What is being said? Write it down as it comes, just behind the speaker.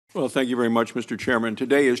Well, thank you very much, Mr. Chairman.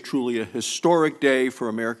 Today is truly a historic day for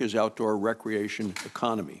America's outdoor recreation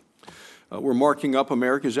economy. We're marking up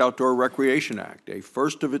America's Outdoor Recreation Act, a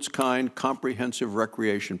first-of-its-kind comprehensive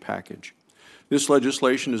recreation package. This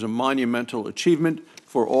legislation is a monumental achievement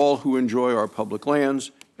for all who enjoy our public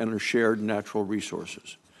lands and our shared natural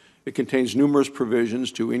resources. It contains numerous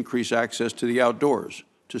provisions to increase access to the outdoors,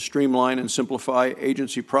 to streamline and simplify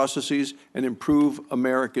agency processes, and improve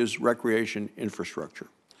America's recreation infrastructure.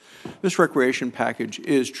 This recreation package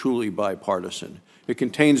is truly bipartisan. It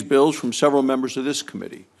contains bills from several members of this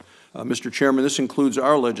committee. Mr. Chairman, this includes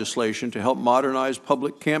our legislation to help modernize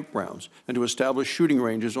public campgrounds and to establish shooting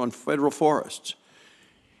ranges on federal forests.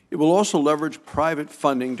 It will also leverage private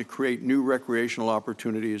funding to create new recreational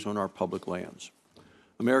opportunities on our public lands.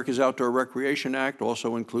 America's Outdoor Recreation Act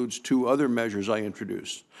also includes two other measures I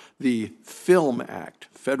introduced: the FILM Act,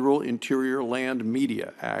 Federal Interior Land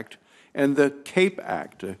Media Act, and the CAPE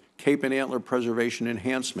Act, Cape and Antler Preservation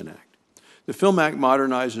Enhancement Act. The FILM Act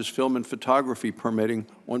modernizes film and photography permitting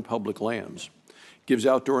on public lands. It gives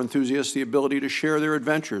outdoor enthusiasts the ability to share their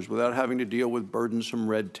adventures without having to deal with burdensome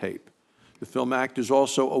red tape. The FILM Act is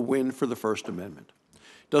also a win for the First Amendment.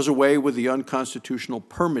 It does away with the unconstitutional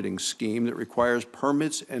permitting scheme that requires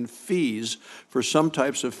permits and fees for some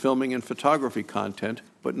types of filming and photography content,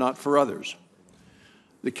 but not for others.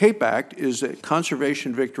 The CAPE Act is a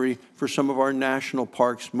conservation victory for some of our national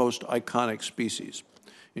parks' most iconic species.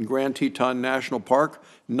 In Grand Teton National Park,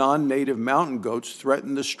 non-native mountain goats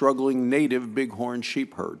threaten the struggling native bighorn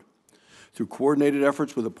sheep herd. Through coordinated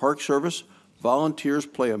efforts with the Park Service, volunteers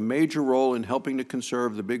play a major role in helping to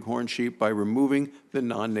conserve the bighorn sheep by removing the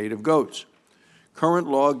non-native goats. Current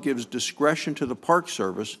law gives discretion to the Park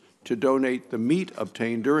Service to donate the meat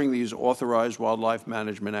obtained during these authorized wildlife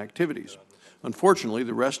management activities. Unfortunately,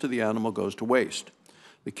 the rest of the animal goes to waste.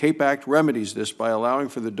 The CAPE Act remedies this by allowing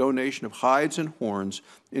for the donation of hides and horns,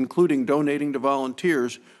 including donating to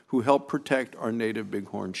volunteers who help protect our native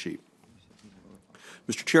bighorn sheep.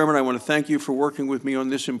 Mr. Chairman, I want to thank you for working with me on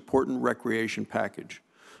this important recreation package.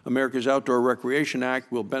 America's Outdoor Recreation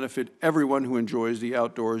Act will benefit everyone who enjoys the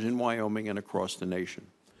outdoors in Wyoming and across the nation.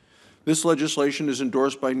 This legislation is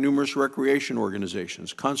endorsed by numerous recreation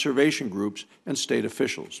organizations, conservation groups, and state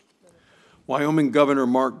officials. Wyoming Governor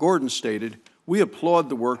Mark Gordon stated, "We applaud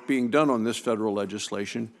the work being done on this federal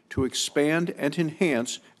legislation to expand and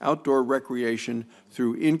enhance outdoor recreation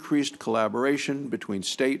through increased collaboration between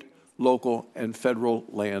state, local, and federal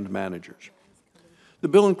land managers." The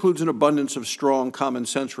bill includes an abundance of strong common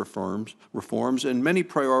sense reforms and many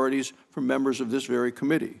priorities from members of this very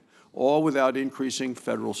committee, all without increasing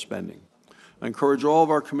federal spending. I encourage all of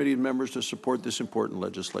our committee members to support this important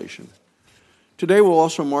legislation. Today, we're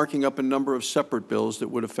also marking up a number of separate bills that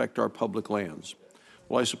would affect our public lands.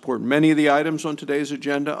 While I support many of the items on today's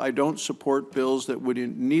agenda, I don't support bills that would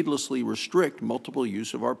needlessly restrict multiple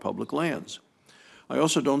use of our public lands. I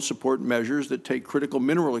also don't support measures that take critical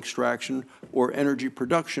mineral extraction or energy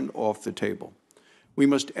production off the table. We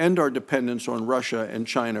must end our dependence on Russia and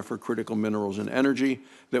China for critical minerals and energy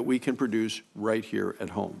that we can produce right here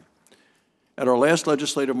at home. At our last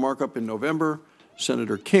legislative markup in November,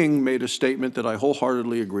 Senator King made a statement that I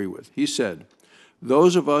wholeheartedly agree with. He said,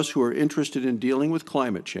 "Those of us who are interested in dealing with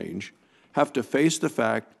climate change have to face the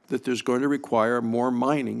fact that there's going to require more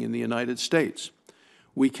mining in the United States.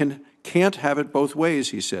 We can't have it both ways,"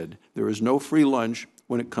 he said. "There is no free lunch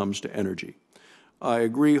when it comes to energy." I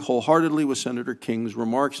agree wholeheartedly with Senator King's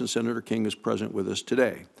remarks, and Senator King is present with us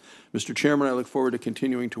today. Mr. Chairman, I look forward to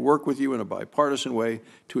continuing to work with you in a bipartisan way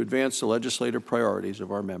to advance the legislative priorities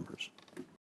of our members.